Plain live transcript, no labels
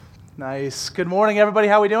Nice. Good morning, everybody.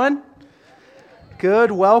 How we doing? Good.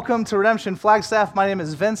 Welcome to Redemption Flagstaff. My name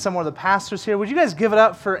is Vince. I'm one of the pastors here. Would you guys give it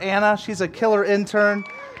up for Anna? She's a killer intern.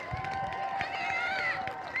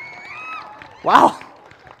 Wow.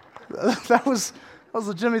 That was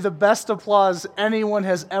legitimately the best applause anyone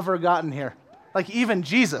has ever gotten here. Like even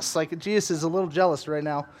Jesus. Like Jesus is a little jealous right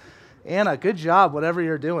now. Anna, good job, whatever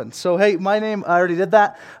you're doing. So, hey, my name, I already did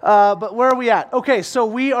that. But where are we at? Okay, so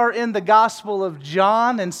we are in the Gospel of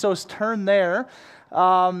John, and so turn there.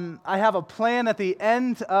 I have a plan at the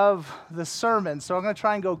end of the sermon, so I'm going to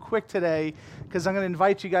try and go quick today because I'm going to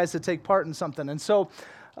invite you guys to take part in something. And so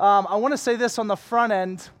I want to say this on the front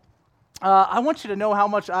end. I want you to know how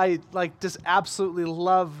much I just absolutely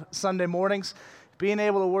love Sunday mornings. Being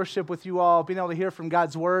able to worship with you all, being able to hear from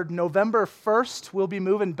God's Word. November 1st, we'll be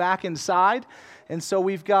moving back inside. And so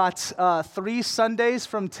we've got 3 Sundays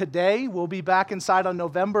from today. We'll be back inside on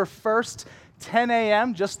November 1st, 10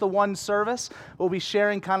 a.m., just the one service. We'll be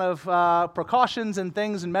sharing kind of precautions and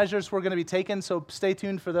things and measures we're going to be taking, so stay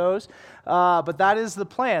tuned for those. But that is the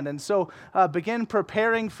plan. And so begin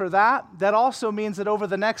preparing for that. That also means that over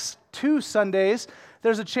the next 2 Sundays,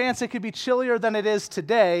 there's a chance it could be chillier than it is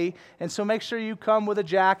today, and so make sure you come with a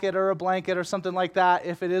jacket or a blanket or something like that.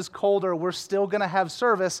 If it is colder, we're still going to have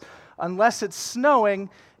service unless it's snowing,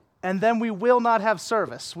 and then we will not have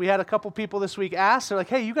service. We had a couple people this week ask, they're like,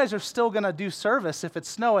 hey, you guys are still going to do service if it's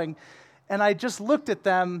snowing, and I just looked at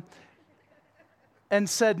them and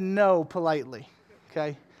said no politely,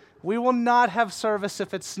 okay? We will not have service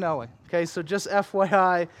if it's snowing, okay? So just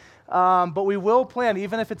FYI. But we will plan,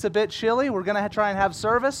 even if it's a bit chilly, we're going to try and have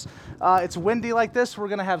service. It's windy like this, we're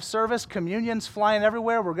going to have service. Communion's flying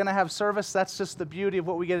everywhere, we're going to have service. That's just the beauty of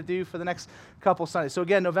what we get to do for the next couple Sundays. So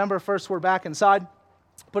again, November 1st, we're back inside.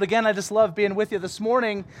 But again, I just love being with you this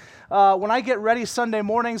morning. When I get ready Sunday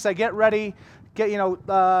mornings, I get ready,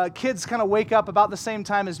 kids kind of wake up about the same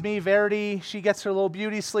time as me. Verity, she gets her little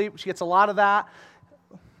beauty sleep. She gets a lot of that.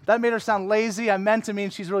 That made her sound lazy. I meant to mean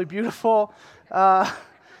she's really beautiful.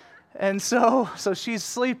 And so she's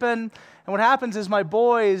sleeping, and what happens is my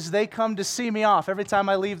boys, they come to see me off. Every time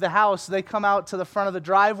I leave the house, they come out to the front of the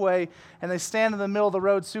driveway, and they stand in the middle of the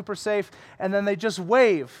road, super safe, and then they just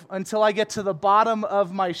wave until I get to the bottom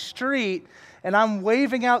of my street, and I'm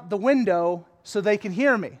waving out the window so they can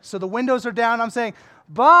hear me. So the windows are down, I'm saying,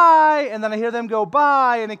 bye, and then I hear them go,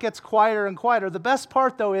 bye, and it gets quieter and quieter. The best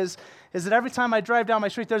part, though, is that every time I drive down my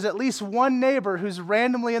street, there's at least one neighbor who's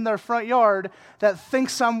randomly in their front yard that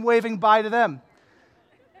thinks I'm waving bye to them.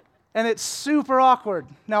 And it's super awkward.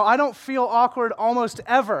 Now, I don't feel awkward almost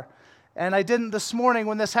ever, and I didn't this morning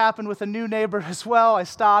when this happened with a new neighbor as well. I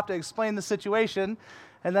stopped, I explained the situation,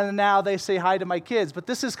 and then now they say hi to my kids. But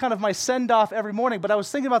this is kind of my send-off every morning. But I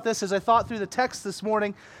was thinking about this as I thought through the text this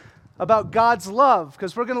morning about God's love,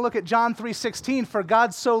 because we're going to look at John 3:16, for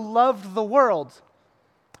God so loved the world.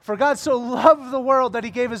 For God so loved the world that he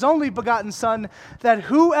gave his only begotten Son, that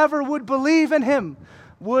whoever would believe in him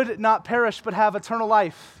would not perish but have eternal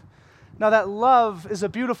life. Now that love is a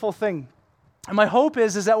beautiful thing. And my hope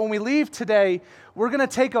is that when we leave today, we're going to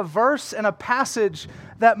take a verse and a passage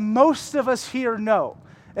that most of us here know.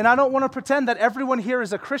 And I don't want to pretend that everyone here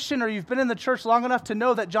is a Christian or you've been in the church long enough to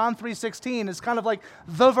know that John 3:16 is kind of like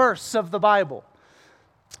the verse of the Bible.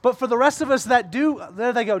 But for the rest of us that do,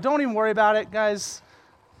 there they go. Don't even worry about it, guys.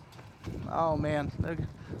 Oh man, there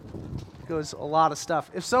goes a lot of stuff.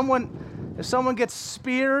 If someone gets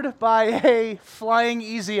speared by a flying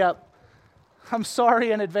easy up, I'm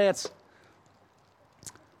sorry in advance.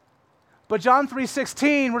 But John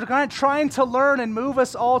 3:16, we're kind of trying to learn and move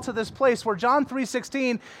us all to this place where John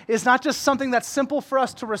 3:16 is not just something that's simple for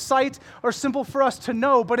us to recite or simple for us to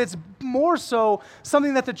know, but it's more so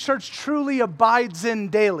something that the church truly abides in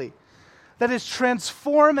daily. That is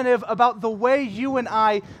transformative about the way you and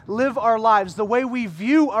I live our lives, the way we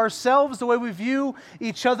view ourselves, the way we view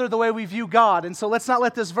each other, the way we view God. And so let's not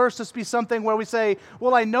let this verse just be something where we say,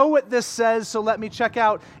 well, I know what this says, so let me check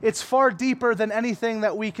out. It's far deeper than anything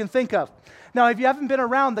that we can think of. Now, if you haven't been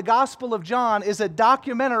around, the Gospel of John is a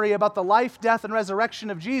documentary about the life, death, and resurrection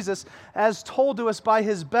of Jesus as told to us by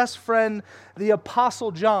his best friend, the Apostle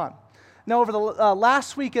John. Now, over the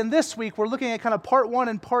last week and this week, we're looking at kind of part 1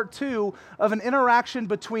 and part 2 of an interaction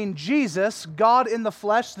between Jesus, God in the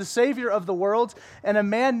flesh, the Savior of the world, and a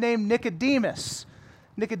man named Nicodemus.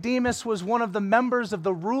 Nicodemus was one of the members of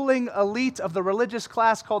the ruling elite of the religious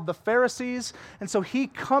class called the Pharisees, and so he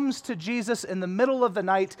comes to Jesus in the middle of the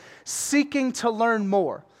night seeking to learn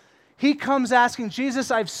more. He comes asking, Jesus,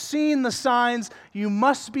 I've seen the signs. You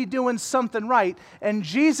must be doing something right. And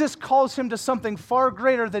Jesus calls him to something far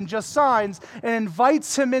greater than just signs and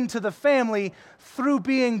invites him into the family through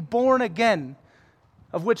being born again.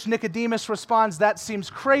 Of which Nicodemus responds, that seems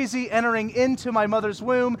crazy. Entering into my mother's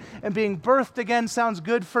womb and being birthed again sounds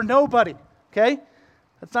good for nobody. Okay?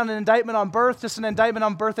 That's not an indictment on birth, just an indictment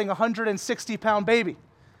on birthing a 160-pound baby.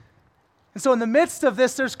 And so in the midst of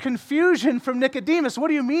this, there's confusion from Nicodemus. What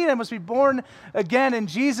do you mean I must be born again? And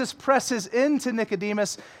Jesus presses into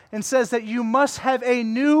Nicodemus and says that you must have a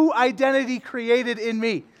new identity created in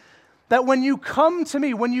me. That when you come to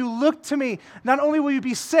me, when you look to me, not only will you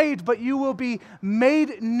be saved, but you will be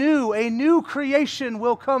made new. A new creation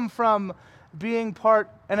will come from being part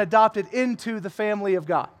and adopted into the family of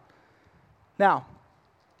God. Now,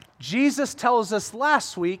 Jesus tells us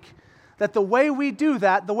last week that the way we do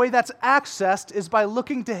that, the way that's accessed, is by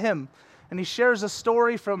looking to him. And he shares a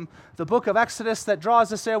story from the book of Exodus that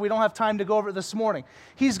draws us there. We don't have time to go over it this morning.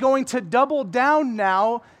 He's going to double down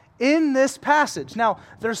now in this passage. Now,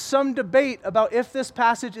 there's some debate about if this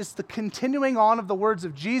passage is the continuing on of the words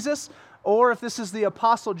of Jesus or if this is the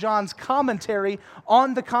Apostle John's commentary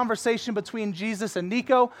on the conversation between Jesus and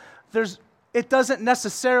Nico. It doesn't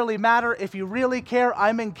necessarily matter. If you really care,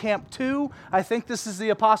 I'm in camp 2. I think this is the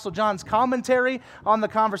Apostle John's commentary on the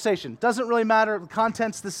conversation. Doesn't really matter. The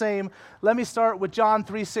content's the same. Let me start with John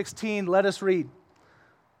 3:16. Let us read.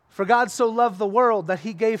 For God so loved the world that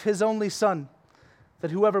he gave his only Son,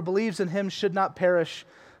 that whoever believes in him should not perish,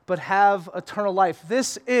 but have eternal life.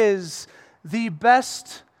 This is the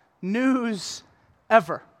best news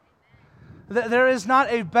ever. There is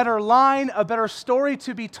not a better line, a better story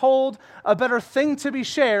to be told, a better thing to be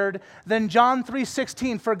shared than John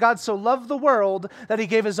 3:16. For God so loved the world that he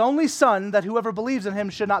gave his only Son, that whoever believes in him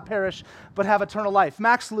should not perish, but have eternal life.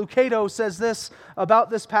 Max Lucado says this about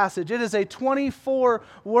this passage. It is a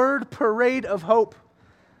 24-word parade of hope,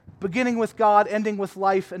 beginning with God, ending with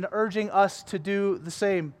life, and urging us to do the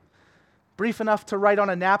same. Brief enough to write on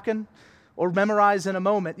a napkin or memorize in a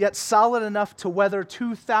moment, yet solid enough to weather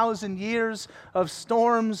 2,000 years of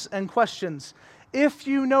storms and questions. If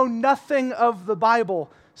you know nothing of the Bible,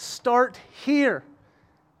 start here.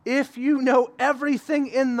 If you know everything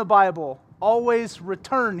in the Bible, always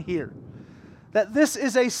return here. That this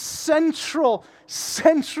is a central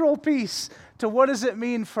piece to what does it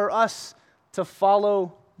mean for us to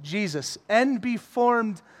follow Jesus and be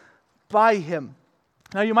formed by him.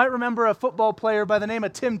 Now, you might remember a football player by the name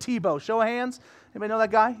of Tim Tebow. Show of hands. Anybody know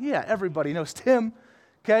that guy? Yeah, everybody knows Tim.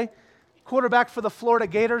 Okay? Quarterback for the Florida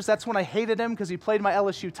Gators. That's when I hated him because he played my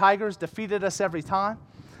LSU Tigers, defeated us every time.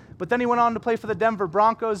 But then he went on to play for the Denver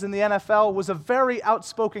Broncos in the NFL, was a very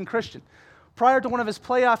outspoken Christian. Prior to one of his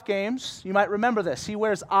playoff games, you might remember this, he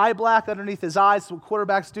wears eye black underneath his eyes, what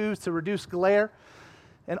quarterbacks do to reduce glare.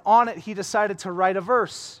 And on it, he decided to write a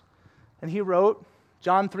verse. And he wrote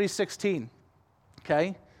John 3:16.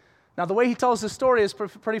 Okay? Now, the way he tells this story is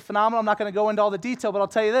pretty phenomenal. I'm not going to go into all the detail, but I'll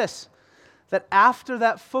tell you this, that after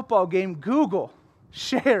that football game, Google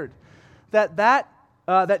shared that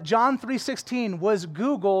John 3:16 was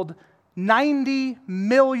Googled 90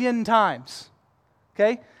 million times.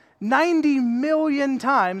 Okay? 90 million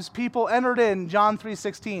times people entered in John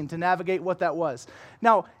 3:16 to navigate what that was.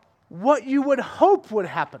 Now, what you would hope would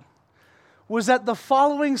happen was that the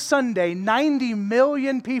following Sunday, 90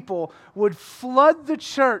 million people would flood the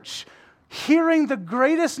church hearing the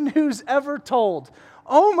greatest news ever told.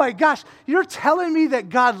 Oh my gosh, you're telling me that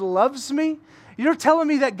God loves me? You're telling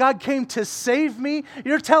me that God came to save me?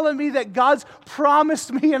 You're telling me that God's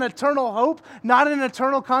promised me an eternal hope, not an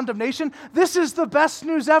eternal condemnation? This is the best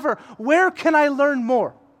news ever. Where can I learn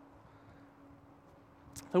more?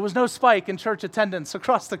 There was no spike in church attendance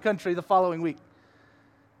across the country the following week.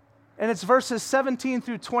 And it's verses 17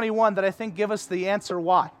 through 21 that I think give us the answer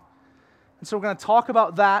why. And so we're going to talk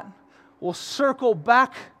about that. We'll circle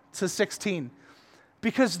back to 16.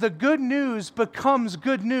 Because the good news becomes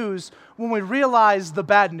good news when we realize the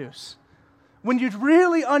bad news. When you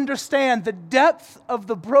really understand the depth of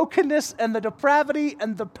the brokenness and the depravity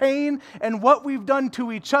and the pain and what we've done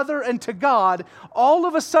to each other and to God, all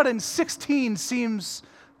of a sudden 16 seems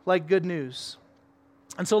like good news.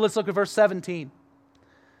 And so let's look at verse 17.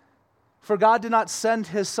 For God did not send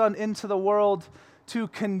his Son into the world to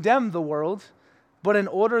condemn the world, but in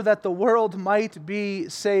order that the world might be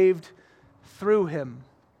saved through him.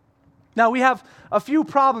 Now, we have a few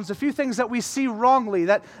problems, a few things that we see wrongly,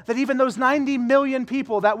 that even those 90 million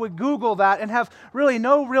people that would Google that and have really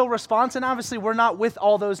no real response, and obviously we're not with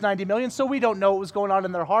all those 90 million, so we don't know what was going on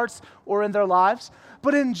in their hearts or in their lives.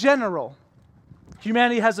 But in general,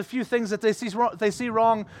 Humanity has a few things that they see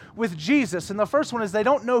wrong with Jesus. And the first one is they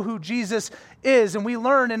don't know who Jesus is. And we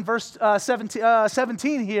learn in verse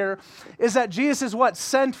 17 here is that Jesus is what?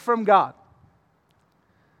 Sent from God.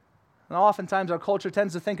 And oftentimes our culture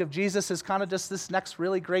tends to think of Jesus as kind of just this next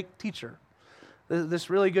really great teacher. This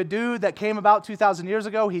really good dude that came about 2,000 years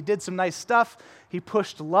ago. He did some nice stuff. He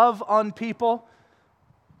pushed love on people.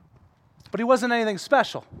 But he wasn't anything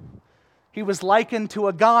special. He was likened to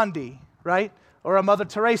a Gandhi, right? Or a Mother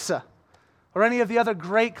Teresa, or any of the other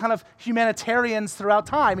great kind of humanitarians throughout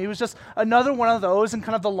time. He was just another one of those in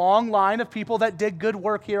kind of the long line of people that did good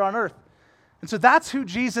work here on earth. And so that's who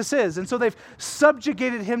Jesus is. And so they've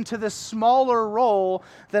subjugated him to this smaller role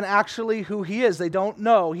than actually who he is. They don't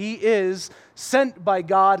know. He is sent by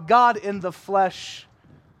God, God in the flesh,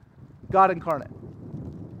 God incarnate.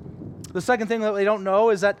 The second thing that they don't know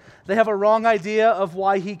is that they have a wrong idea of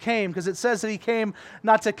why he came, because it says that he came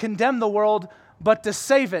not to condemn the world, but to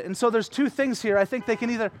save it. And so there's two things here. I think they can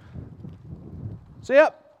either say,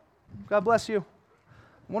 yep, God bless you.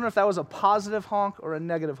 I wonder if that was a positive honk or a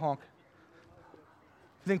negative honk.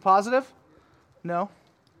 You think positive? No?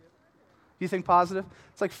 You think positive?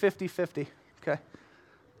 It's like 50-50, okay?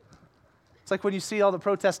 It's like when you see all the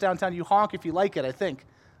protests downtown, you honk if you like it, I think.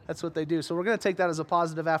 That's what they do. So we're going to take that as a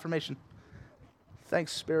positive affirmation.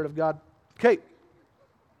 Thanks, Spirit of God. Okay.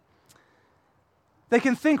 They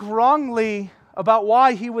can think wrongly about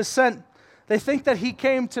why he was sent. They think that he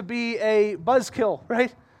came to be a buzzkill,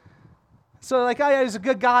 right? So like, oh yeah, he's a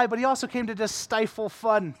good guy, but he also came to just stifle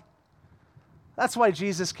fun. That's why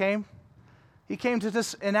Jesus came. He came to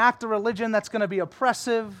just enact a religion that's going to be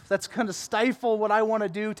oppressive, that's going to stifle what I want to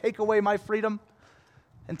do, take away my freedom,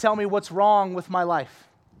 and tell me what's wrong with my life.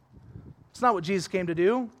 It's not what Jesus came to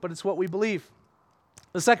do, but it's what we believe.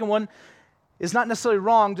 The second one is not necessarily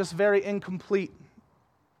wrong, just very incomplete.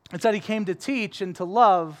 It's that he came to teach and to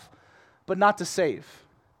love, but not to save.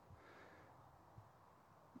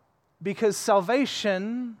 Because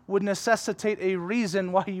salvation would necessitate a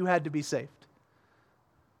reason why you had to be saved.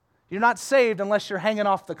 You're not saved unless you're hanging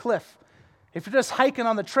off the cliff. If you're just hiking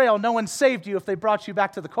on the trail, no one saved you if they brought you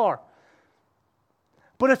back to the car.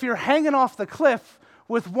 But if you're hanging off the cliff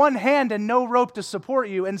with one hand and no rope to support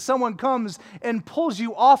you, and someone comes and pulls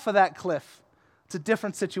you off of that cliff, it's a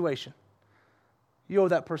different situation. You owe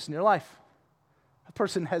that person your life. That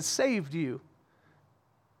person has saved you.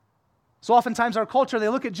 So oftentimes our culture, they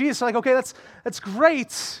look at Jesus like, okay, that's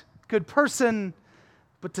great, good person,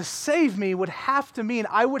 but to save me would have to mean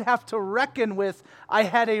I would have to reckon with I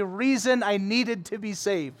had a reason I needed to be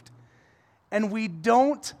saved. And we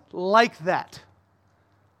don't like that.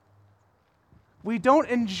 We don't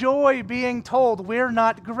enjoy being told we're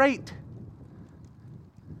not great.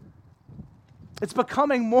 It's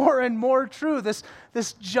becoming more and more true, this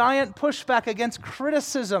giant pushback against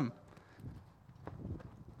criticism.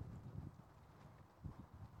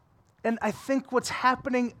 And I think what's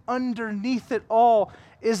happening underneath it all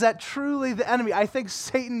is that truly the enemy, I think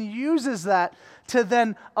Satan uses that to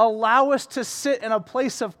then allow us to sit in a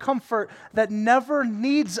place of comfort that never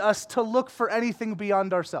needs us to look for anything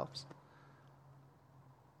beyond ourselves.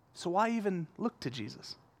 So why even look to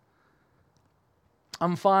Jesus?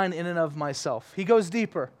 I'm fine in and of myself. He goes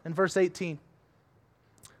deeper in verse 18.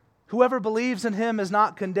 Whoever believes in him is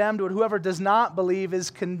not condemned, but whoever does not believe is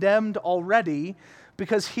condemned already,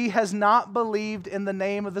 because he has not believed in the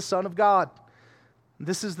name of the Son of God.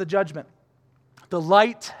 This is the judgment. The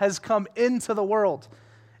light has come into the world,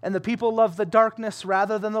 and the people love the darkness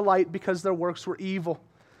rather than the light because their works were evil.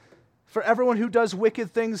 For everyone who does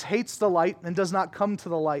wicked things hates the light and does not come to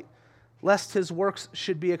the light, lest his works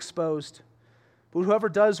should be exposed. But whoever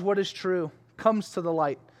does what is true comes to the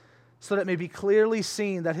light, so that it may be clearly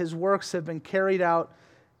seen that his works have been carried out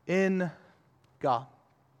in God.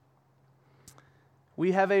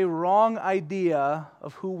 We have a wrong idea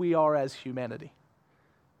of who we are as humanity.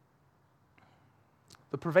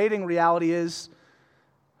 The pervading reality is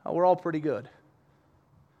we're all pretty good.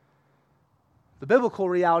 The biblical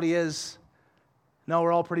reality is, no,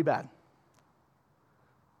 we're all pretty bad.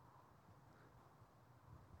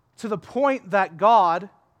 To the point that God,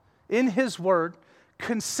 in his word,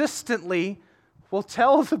 consistently will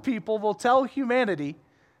tell the people, will tell humanity,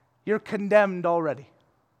 you're condemned already.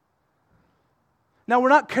 Now, we're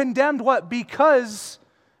not condemned, what? Because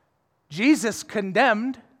Jesus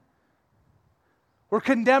condemned. We're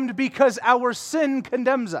condemned because our sin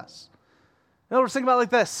condemns us. In other words, think about it like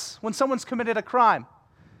this. When someone's committed a crime,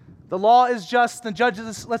 the law is just, the judge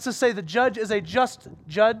is, let's just say the judge is a just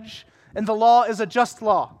judge, and the law is a just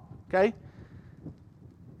law, okay?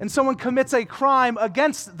 And someone commits a crime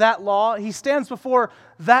against that law, he stands before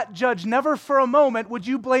that judge. Never for a moment would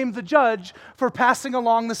you blame the judge for passing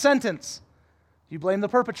along the sentence. You blame the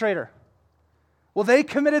perpetrator. Well, they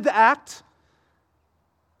committed the act.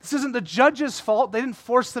 This isn't the judge's fault. They didn't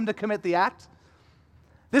force them to commit the act.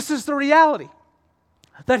 This is the reality,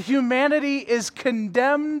 that humanity is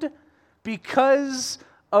condemned because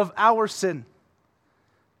of our sin.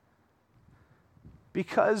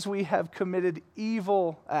 Because we have committed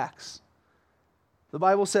evil acts. The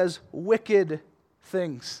Bible says wicked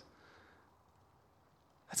things.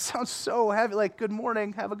 That sounds so heavy, like good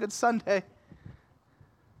morning, have a good Sunday.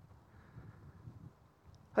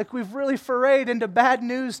 Like we've really forayed into bad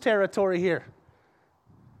news territory here.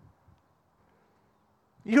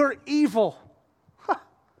 You're evil. Huh.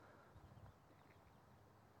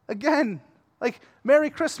 Again, like Merry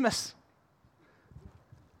Christmas.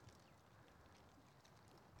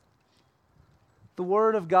 The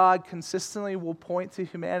Word of God consistently will point to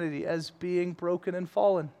humanity as being broken and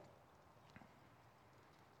fallen.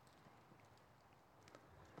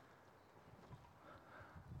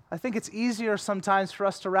 I think it's easier sometimes for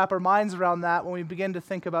us to wrap our minds around that when we begin to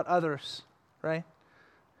think about others, right?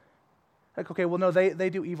 Like, okay, well, no, they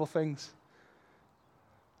do evil things.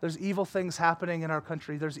 There's evil things happening in our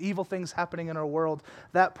country. There's evil things happening in our world.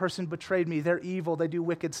 That person betrayed me. They're evil. They do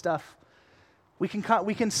wicked stuff. We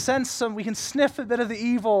can sense we can sniff a bit of the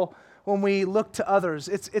evil when we look to others.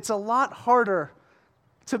 It's a lot harder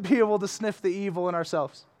to be able to sniff the evil in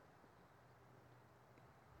ourselves.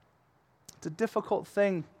 It's a difficult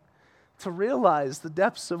thing to realize the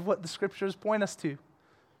depths of what the Scriptures point us to.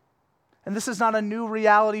 And this is not a new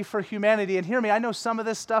reality for humanity. And hear me, I know some of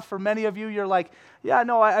this stuff, for many of you, you're like, yeah,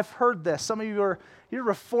 no, I've heard this. Some of you you're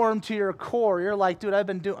reformed to your core. You're like, dude, I've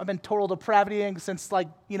been total depravity since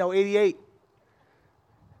 88.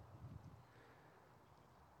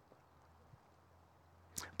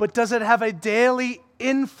 But does it have a daily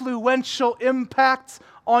influential impact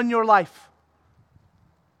on your life?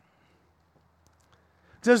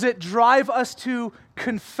 Does it drive us to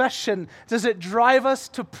confession? Does it drive us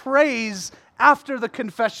to praise after the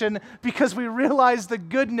confession because we realize the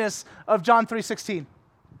goodness of John 3:16?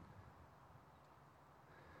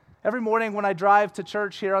 Every morning when I drive to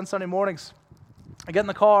church here on Sunday mornings, I get in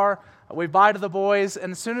the car, I wave bye to the boys,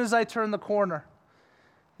 and as soon as I turn the corner,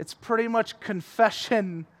 it's pretty much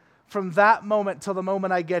confession from that moment till the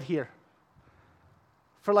moment I get here.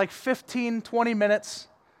 For like 15, 20 minutes,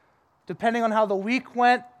 depending on how the week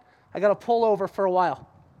went, I got to pull over for a while.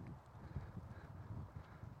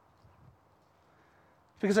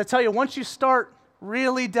 Because I tell you, once you start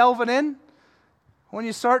really delving in, when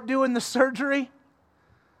you start doing the surgery,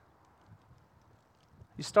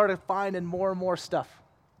 you started finding more and more stuff.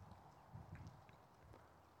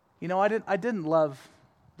 I didn't love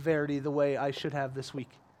Verity the way I should have this week.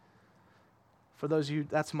 For those of you,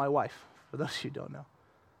 that's my wife, for those of you who don't know.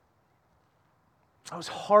 I was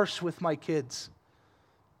harsh with my kids.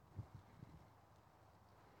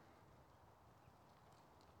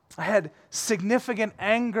 I had significant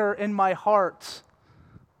anger in my heart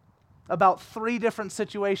about 3 different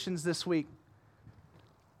situations this week.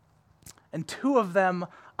 And 2 of them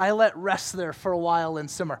I let rest there for a while and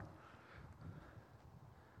simmer.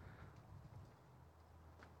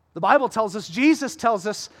 The Bible tells us, Jesus tells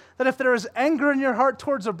us, that if there is anger in your heart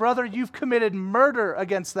towards a brother, you've committed murder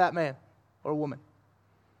against that man or woman.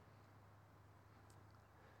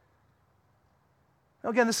 Now,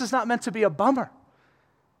 again, this is not meant to be a bummer.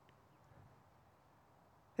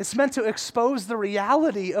 It's meant to expose the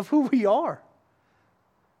reality of who we are.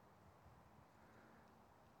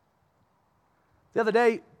 The other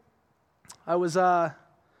day, I was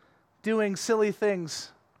doing silly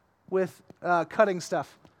things with cutting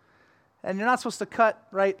stuff. And you're not supposed to cut,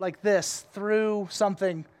 right, like this, through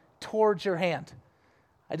something towards your hand.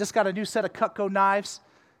 I just got a new set of Cutco knives.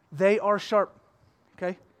 They are sharp,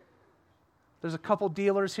 okay? There's a couple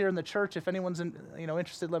dealers here in the church. If anyone's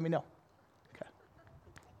interested, let me know.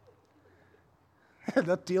 Okay.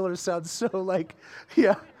 That dealer sounds so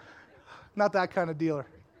not that kind of dealer.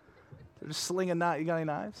 They're just slinging knives. You got any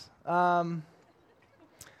knives?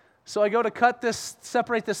 So I go to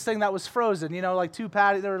separate this thing that was frozen. Like 2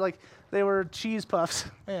 patties. They were cheese puffs.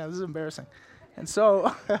 Man, this is embarrassing. And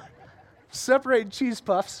so, separate cheese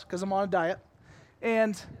puffs because I'm on a diet.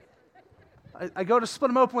 And I go to split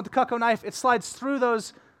them open with the Cutco knife. It slides through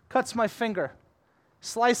those, cuts my finger.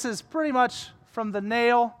 Slices pretty much from the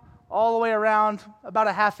nail all the way around, about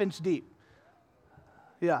a 1/2 inch deep.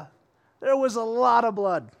 Yeah. There was a lot of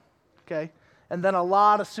blood, okay? And then a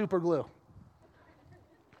lot of super glue.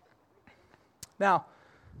 Now,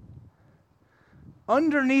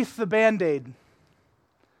 underneath the Band-Aid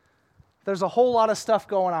there's a whole lot of stuff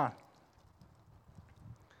going on.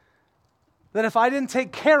 That if I didn't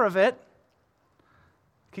take care of it,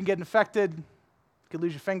 you can get infected, you could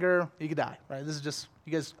lose your finger, you could die, right? This is just,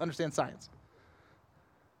 you guys understand science.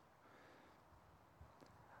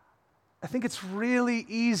 I think it's really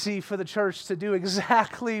easy for the church to do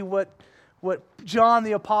exactly what John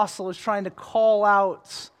the Apostle is trying to call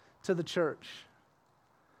out to the church.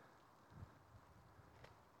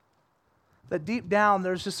 That deep down,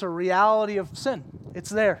 there's just a reality of sin. It's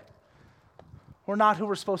there. We're not who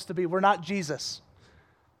we're supposed to be. We're not Jesus.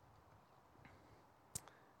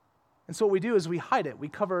 And so what we do is we hide it. We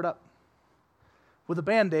cover it up with a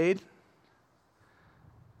Band-Aid.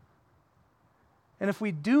 And if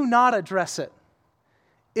we do not address it,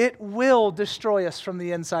 it will destroy us from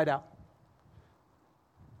the inside out.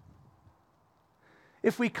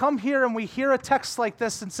 If we come here and we hear a text like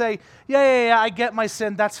this and say, yeah, I get my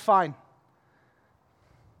sin, that's fine.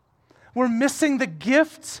 We're missing the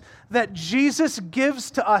gift that Jesus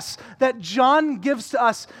gives to us, that John gives to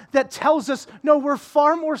us, that tells us, no, we're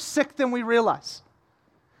far more sick than we realize.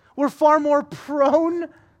 We're far more prone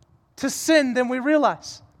to sin than we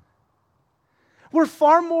realize. We're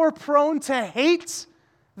far more prone to hate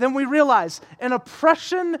than we realize, and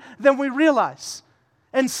oppression than we realize,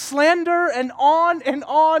 and slander, and on and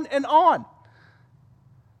on and on.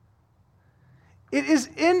 It is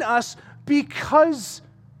in us because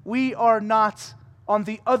we are not on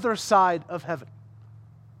the other side of heaven.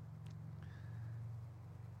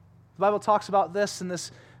 The Bible talks about this in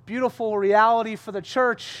this beautiful reality for the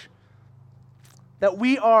church, that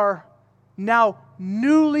we are now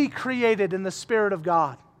newly created in the Spirit of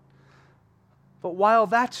God. But while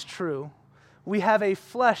that's true, we have a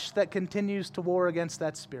flesh that continues to war against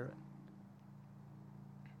that Spirit.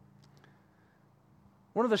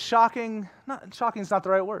 One of the shocking is not the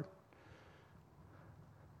right word.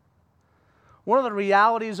 One of the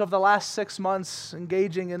realities of the last 6 months,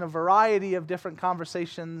 engaging in a variety of different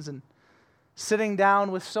conversations and sitting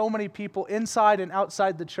down with so many people inside and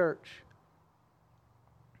outside the church.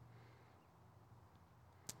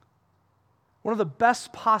 One of the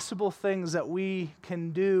best possible things that we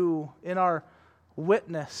can do in our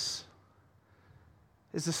witness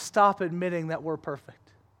is to stop admitting that we're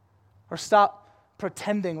perfect. Or stop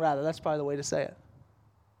pretending, rather. That's probably the way to say it.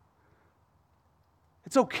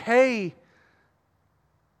 It's okay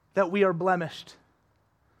that we are blemished.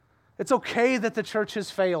 It's okay that the church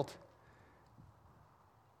has failed.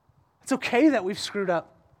 It's okay that we've screwed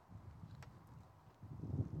up.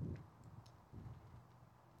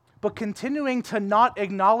 But continuing to not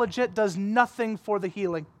acknowledge it does nothing for the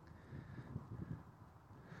healing.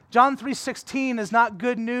 John 3:16 is not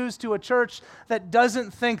good news to a church that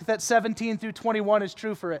doesn't think that 17 through 21 is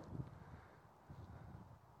true for it.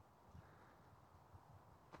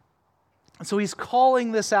 And so he's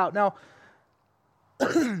calling this out. Now,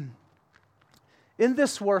 in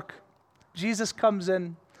this work, Jesus comes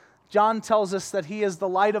in. John tells us that he is the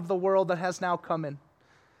light of the world that has now come in.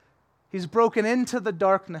 He's broken into the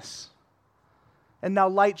darkness, and now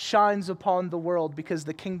light shines upon the world because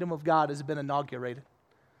the kingdom of God has been inaugurated.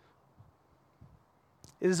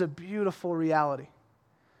 It is a beautiful reality.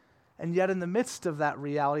 And yet in the midst of that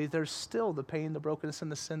reality, there's still the pain, the brokenness,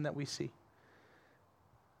 and the sin that we see.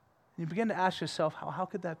 And you begin to ask yourself, how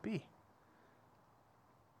could that be?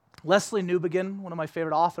 Lesslie Newbigin, one of my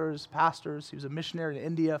favorite authors, pastors, he was a missionary in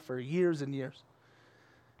India for years and years.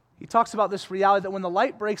 He talks about this reality that when the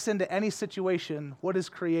light breaks into any situation, what is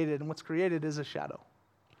created? And what's created is a shadow.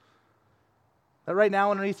 That right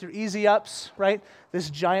now, underneath your easy ups, right,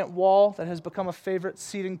 this giant wall that has become a favorite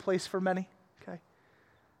seating place for many, okay?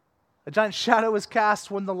 A giant shadow is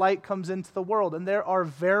cast when the light comes into the world. And there are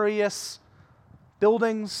various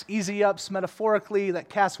buildings, easy ups metaphorically, that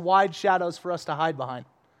cast wide shadows for us to hide behind.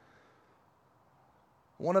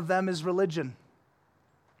 One of them is religion.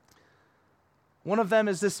 One of them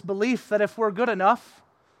is this belief that if we're good enough,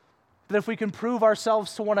 that if we can prove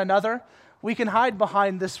ourselves to one another, we can hide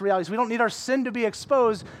behind this reality. So we don't need our sin to be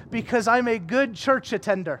exposed because I'm a good church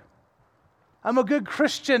attender. I'm a good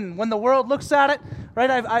Christian. When the world looks at it, right,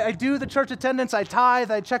 I do the church attendance, I tithe,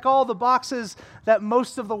 I check all the boxes that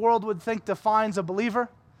most of the world would think defines a believer.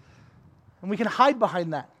 And we can hide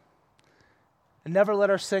behind that and never let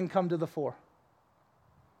our sin come to the fore.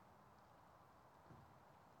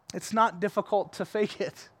 It's not difficult to fake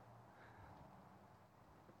it.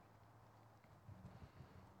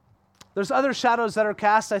 There's other shadows that are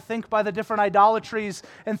cast, I think, by the different idolatries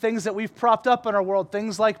and things that we've propped up in our world,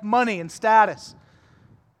 things like money and status.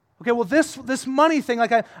 Okay, well, this money thing,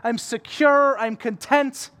 like I'm secure, I'm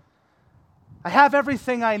content, I have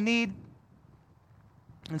everything I need.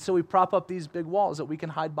 And so we prop up these big walls that we can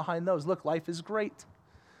hide behind those. Look, life is great.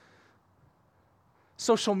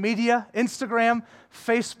 Social media, Instagram,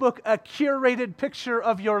 Facebook, a curated picture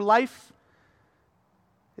of your life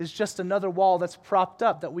is just another wall that's propped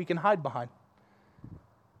up that we can hide behind.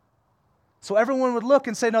 So everyone would look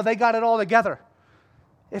and say, no, they got it all together.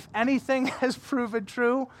 If anything has proven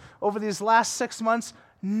true over these last 6 months,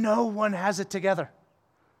 no one has it together.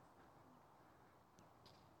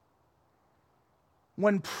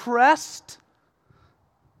 When pressed,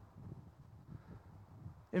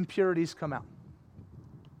 impurities come out.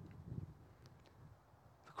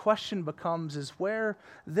 The question becomes is where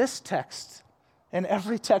this text and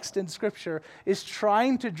every text in Scripture is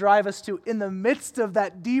trying to drive us to, in the midst of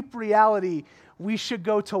that deep reality, we should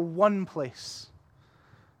go to one place,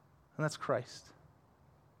 and that's Christ.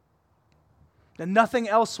 And nothing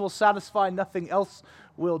else will satisfy, nothing else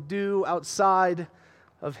will do outside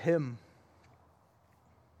of Him.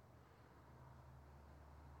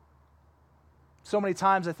 So many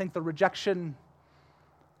times I think the rejection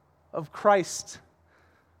of Christ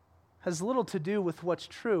has little to do with what's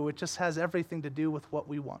true. It just has everything to do with what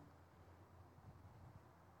we want.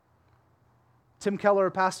 Tim Keller,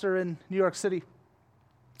 a pastor in New York City,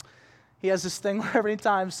 he has this thing where every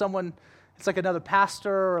time someone, it's like another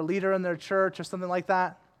pastor or a leader in their church or something like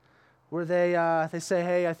that, where they say,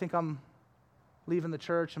 hey, I think I'm leaving the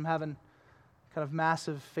church. I'm having kind of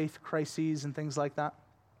massive faith crises and things like that.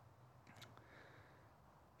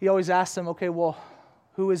 He always asks them, okay, well,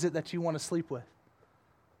 who is it that you want to sleep with?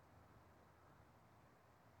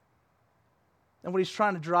 And what he's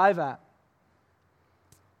trying to drive at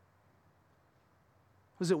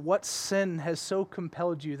was it what sin has so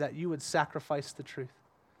compelled you that you would sacrifice the truth?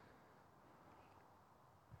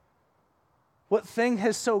 What thing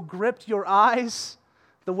has so gripped your eyes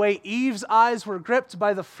the way Eve's eyes were gripped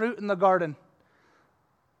by the fruit in the garden,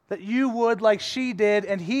 that you would, like she did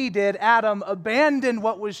and he did, Adam, abandon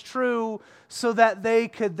what was true so that they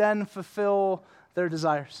could then fulfill their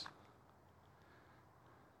desires?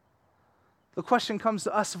 The question comes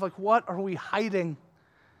to us of like, what are we hiding?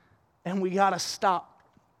 And we got to stop.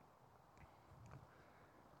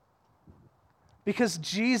 Because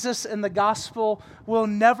Jesus and the gospel will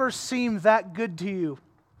never seem that good to you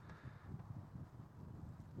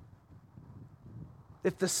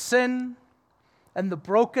if the sin and the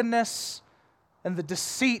brokenness and the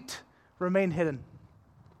deceit remain hidden.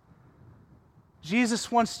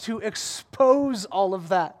 Jesus wants to expose all of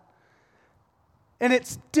that. And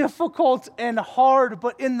it's difficult and hard,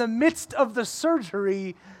 but in the midst of the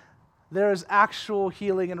surgery, there is actual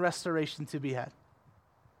healing and restoration to be had.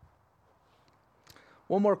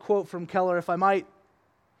 One more quote from Keller, if I might.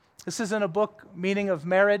 This is in a book, Meaning of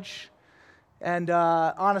Marriage. And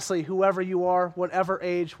honestly, whoever you are, whatever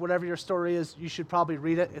age, whatever your story is, you should probably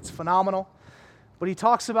read it. It's phenomenal. But he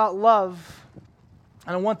talks about love,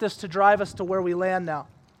 and I want this to drive us to where we land now.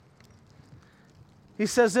 He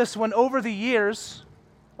says this, when over the years,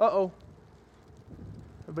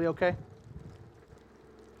 everybody okay?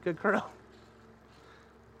 Good girl.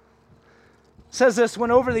 Says this, when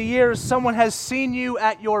over the years someone has seen you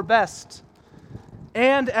at your best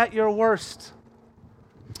and at your worst,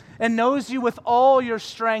 and knows you with all your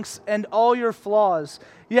strengths and all your flaws,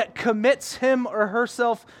 yet commits him or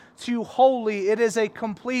herself to you wholly, it is a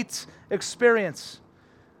complete experience.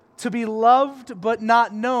 To be loved but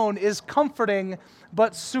not known is comforting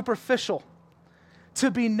but superficial.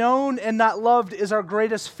 To be known and not loved is our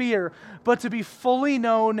greatest fear, but to be fully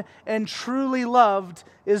known and truly loved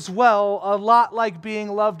is, well, a lot like being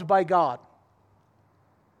loved by God.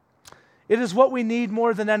 It is what we need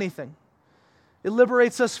more than anything. It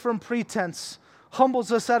liberates us from pretense,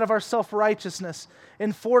 humbles us out of our self-righteousness,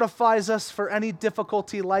 and fortifies us for any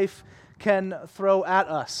difficulty life can throw at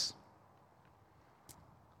us.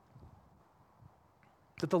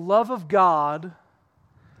 That the love of God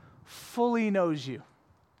fully knows you.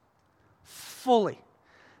 Fully.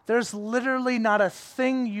 There's literally not a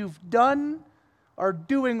thing you've done or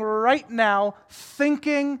doing right now,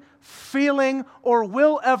 thinking, feeling, or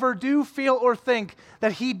will ever do, feel, or think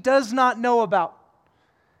that He does not know about.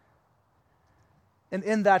 And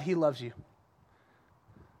in that, He loves you.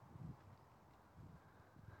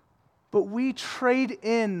 But we trade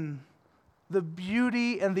in the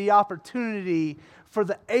beauty and the opportunity for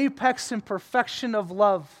the apex and perfection of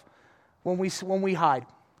love when we hide.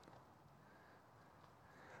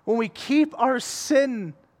 When we keep our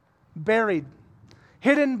sin buried,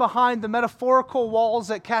 hidden behind the metaphorical walls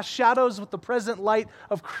that cast shadows with the present light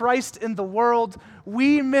of Christ in the world,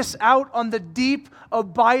 we miss out on the deep,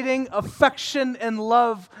 abiding affection and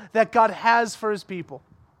love that God has for His people.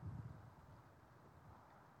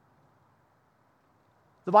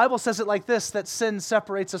 The Bible says it like this, that sin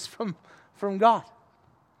separates us from God.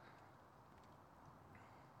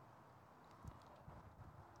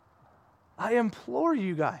 I implore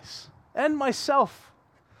you guys and myself,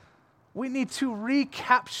 we need to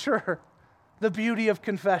recapture the beauty of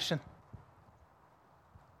confession.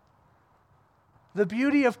 The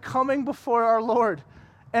beauty of coming before our Lord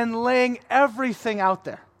and laying everything out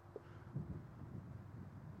there.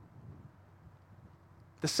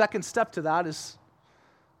 The second step to that is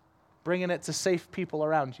bringing it to safe people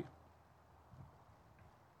around you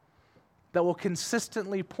that will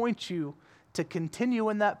consistently point you to continue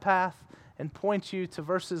in that path and point you to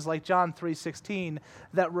verses like John 3:16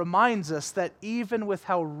 that reminds us that even with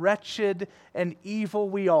how wretched and evil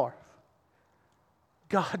we are,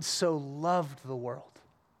 God so loved the world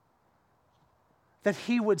that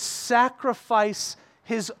he would sacrifice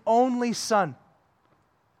his only Son,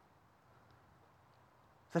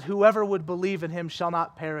 that whoever would believe in him shall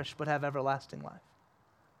not perish but have everlasting life.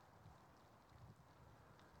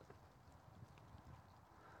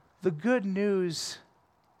 The good news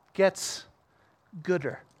gets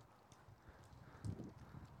gooder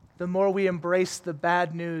the more we embrace the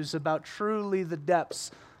bad news about truly the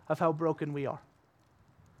depths of how broken we are.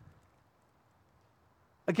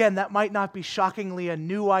 Again, that might not be shockingly a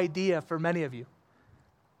new idea for many of you.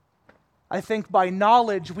 I think by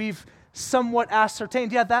knowledge we've somewhat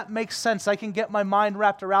ascertained, yeah, that makes sense. I can get my mind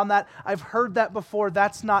wrapped around that. I've heard that before.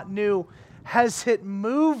 That's not new. Has it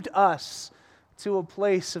moved us to a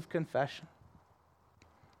place of confession?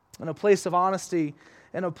 And a place of honesty,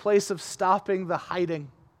 and a place of stopping the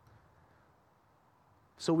hiding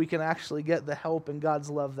so we can actually get the help and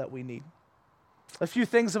God's love that we need. A few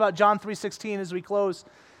things about John 3:16 as we close.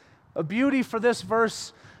 A beauty for this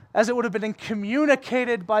verse, as it would have been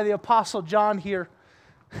communicated by the Apostle John here,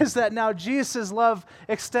 is that now Jesus' love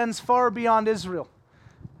extends far beyond Israel,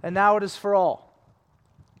 and now it is for all.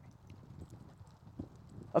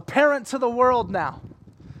 Apparent to the world now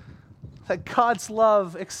that God's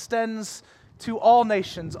love extends to all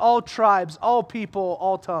nations, all tribes, all people,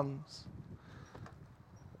 all tongues.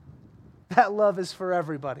 That love is for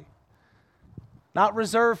everybody. Not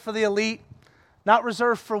reserved for the elite, not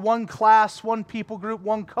reserved for one class, one people group,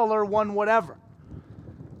 one color, one whatever.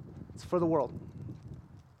 It's for the world.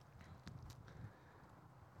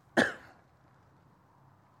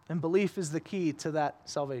 And belief is the key to that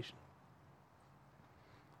salvation.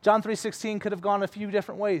 John 3:16 could have gone a few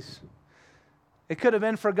different ways. It could have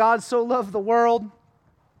been, for God so loved the world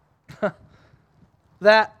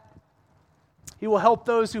that he will help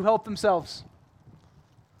those who help themselves.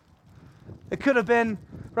 It could have been,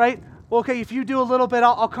 right? Well, okay, if you do a little bit,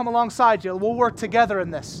 I'll come alongside you. We'll work together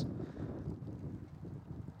in this.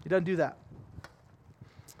 He doesn't do that.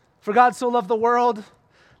 For God so loved the world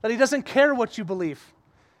that he doesn't care what you believe.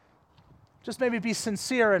 Just maybe be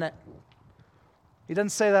sincere in it. He doesn't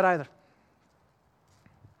say that either.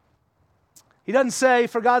 He doesn't say,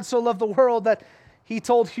 for God so loved the world that he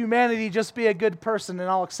told humanity, just be a good person and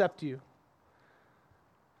I'll accept you.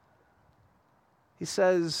 He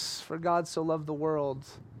says, for God so loved the world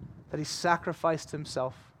that he sacrificed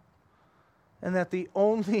himself, and that the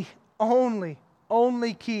only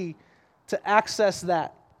key to access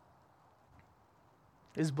that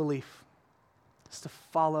is belief. It's to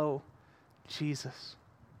follow Jesus.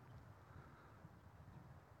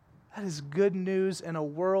 That is good news in a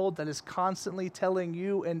world that is constantly telling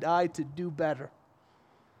you and I to do better.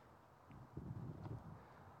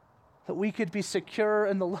 That we could be secure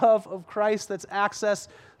in the love of Christ that's accessed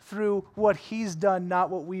through what he's done, not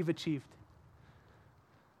what we've achieved.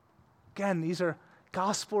 Again, these are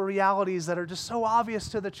gospel realities that are just so obvious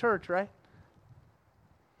to the church, right?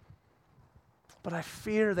 But I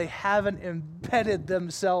fear they haven't embedded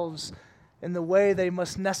themselves in the way they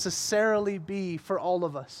must necessarily be for all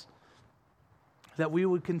of us. That we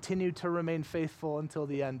would continue to remain faithful until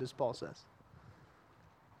the end, as Paul says.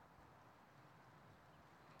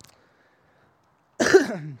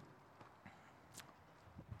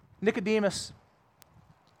 Nicodemus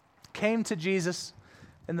came to Jesus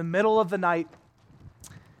in the middle of the night.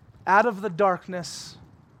 Out of the darkness,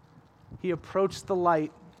 he approached the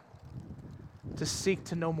light to seek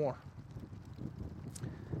to know more.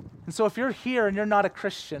 And so if you're here and you're not a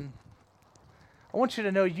Christian, I want you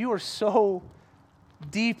to know you are so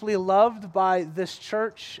deeply loved by this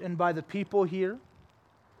church and by the people here.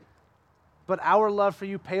 But our love for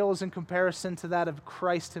you pales in comparison to that of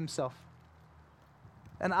Christ himself.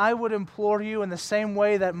 And I would implore you in the same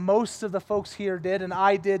way that most of the folks here did, and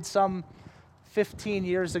I did some 15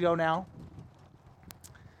 years ago now,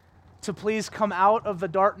 to please come out of the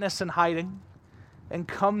darkness and hiding and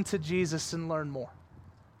come to Jesus and learn more.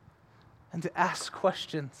 and to ask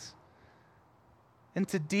questions and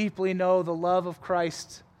to deeply know the love of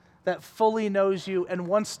Christ that fully knows you and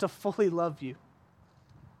wants to fully love you.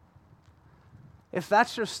 If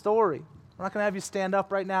that's your story, I'm not going to have you stand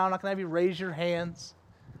up right now. I'm not going to have you raise your hands.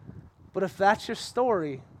 But if that's your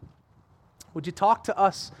story, would you talk to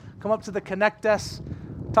us? Come up to the Connect desk.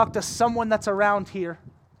 Talk to someone that's around here.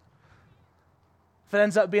 If it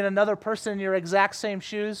ends up being another person in your exact same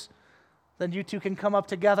shoes, then you two can come up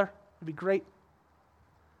together. It'd be great.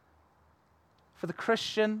 For the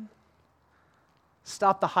Christian,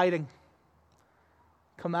 stop the hiding.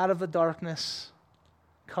 Come out of the darkness.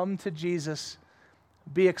 Come to Jesus.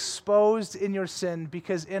 Be exposed in your sin,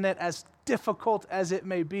 because in it, as difficult as it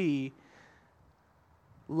may be,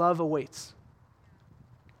 love awaits.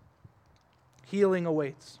 Healing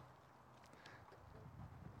awaits.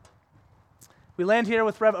 We land here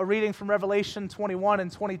with a reading from Revelation 21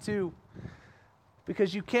 and 22,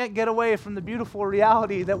 because you can't get away from the beautiful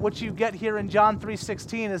reality that what you get here in John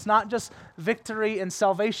 3:16 is not just victory and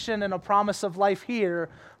salvation and a promise of life here,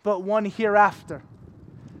 but one hereafter.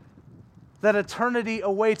 That eternity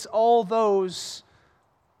awaits all those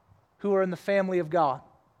who are in the family of God,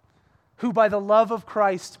 who by the love of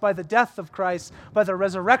Christ, by the death of Christ, by the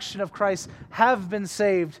resurrection of Christ, have been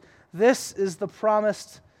saved. This is the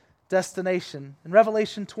promised destination. In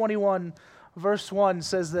Revelation 21, verse 1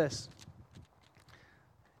 says this,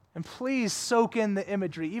 and please soak in the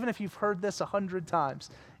imagery, even if you've heard this 100 times.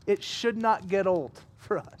 It should not get old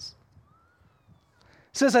for us.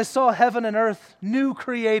 It says, I saw heaven and earth new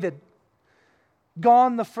created.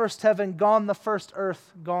 Gone the first heaven, gone the first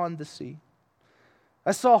earth, gone the sea.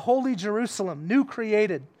 I saw holy Jerusalem, new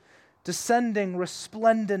created, descending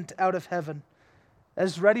resplendent out of heaven,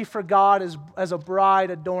 as ready for God as a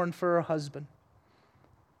bride adorned for her husband.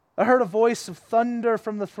 I heard a voice of thunder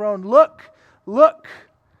from the throne. Look, look,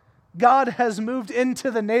 God has moved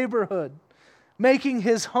into the neighborhood, making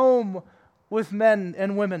his home with men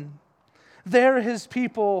and women. They're his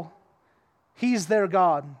people, he's their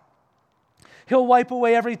God. He'll wipe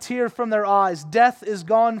away every tear from their eyes. Death is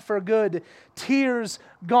gone for good. Tears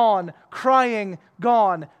gone. Crying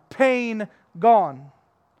gone. Pain gone.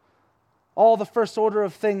 All the first order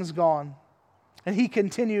of things gone. And he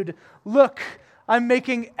continued, look, I'm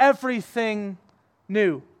making everything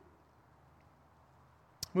new.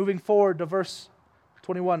 Moving forward to verse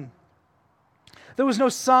 21. There was no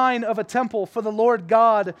sign of a temple, for the Lord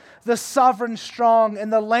God, the sovereign strong,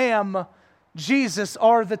 and the Lamb, Jesus,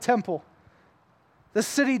 are the temple. The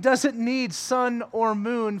city doesn't need sun or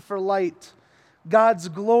moon for light. God's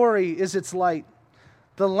glory is its light.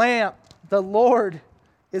 The lamp, the Lord,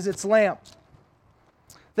 is its lamp.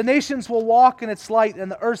 The nations will walk in its light, and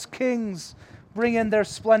the earth's kings bring in their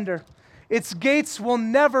splendor. Its gates will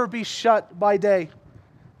never be shut by day,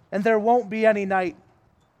 and there won't be any night.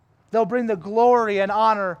 They'll bring the glory and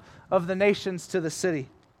honor of the nations to the city.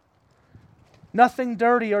 Nothing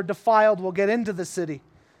dirty or defiled will get into the city,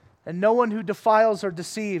 and no one who defiles or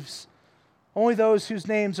deceives. Only those whose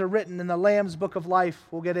names are written in the Lamb's book of life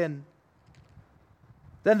will get in.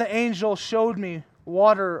 Then the angel showed me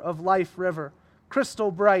water of life river,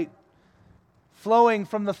 crystal bright, flowing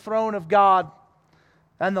from the throne of God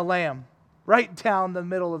and the Lamb, right down the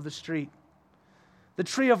middle of the street. The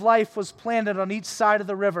tree of life was planted on each side of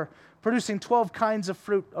the river, producing 12 kinds of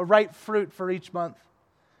fruit, a ripe fruit for each month.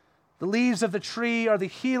 The leaves of the tree are the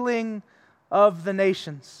healing of the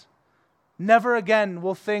nations. Never again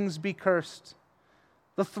will things be cursed.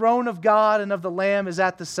 The throne of God and of the Lamb is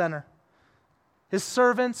at the center. His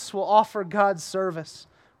servants will offer God's service,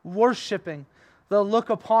 worshiping. They'll look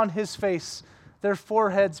upon his face, their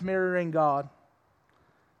foreheads mirroring God.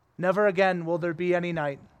 Never again will there be any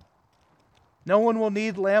night. No one will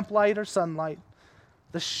need lamplight or sunlight.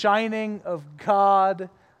 The shining of God,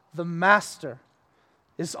 the Master,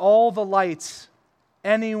 is all the lights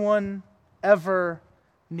anyone ever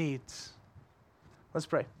needs. Let's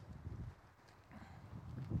pray.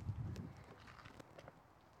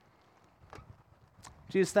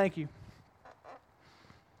 Jesus, thank you.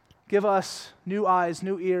 Give us new eyes,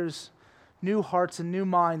 new ears, new hearts, and new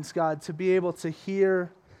minds, God, to be able to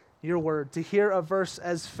hear your word, to hear a verse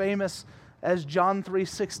as famous as John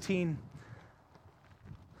 3:16,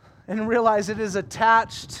 and realize it is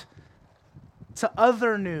attached to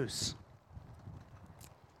other news.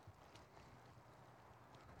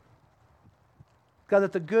 God,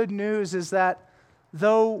 that the good news is that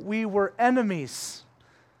though we were enemies,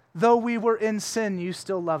 though we were in sin, you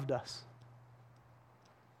still loved us.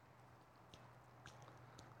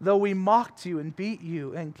 Though we mocked you and beat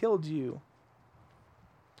you and killed you,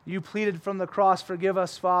 you pleaded from the cross, forgive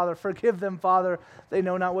us, Father. Forgive them, Father. They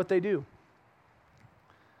know not what they do.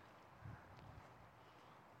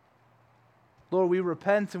 Lord, we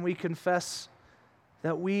repent and we confess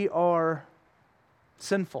that we are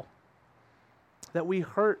sinful, that we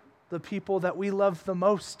hurt the people that we love the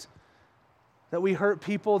most, that we hurt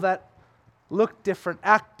people that look different,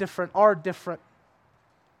 act different, are different.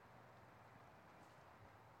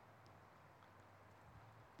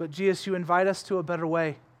 But Jesus, you invite us to a better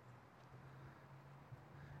way.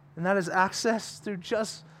 And that is access through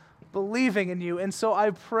just believing in you. And so I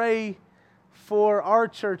pray for our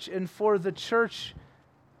church and for the church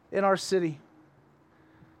in our city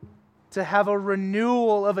to have a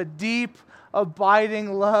renewal of a deep,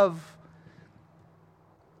 abiding love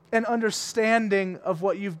and understanding of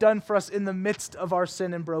what you've done for us in the midst of our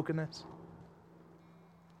sin and brokenness.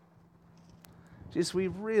 Jesus, we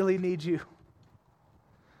really need you.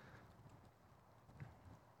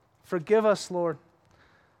 Forgive us, Lord.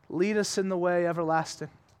 Lead us in the way everlasting.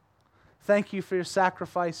 Thank you for your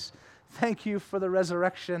sacrifice. Thank you for the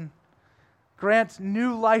resurrection. Grant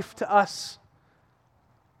new life to us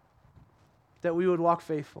that we would walk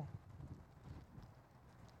faithful.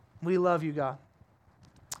 We love you, God.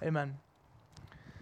 Amen.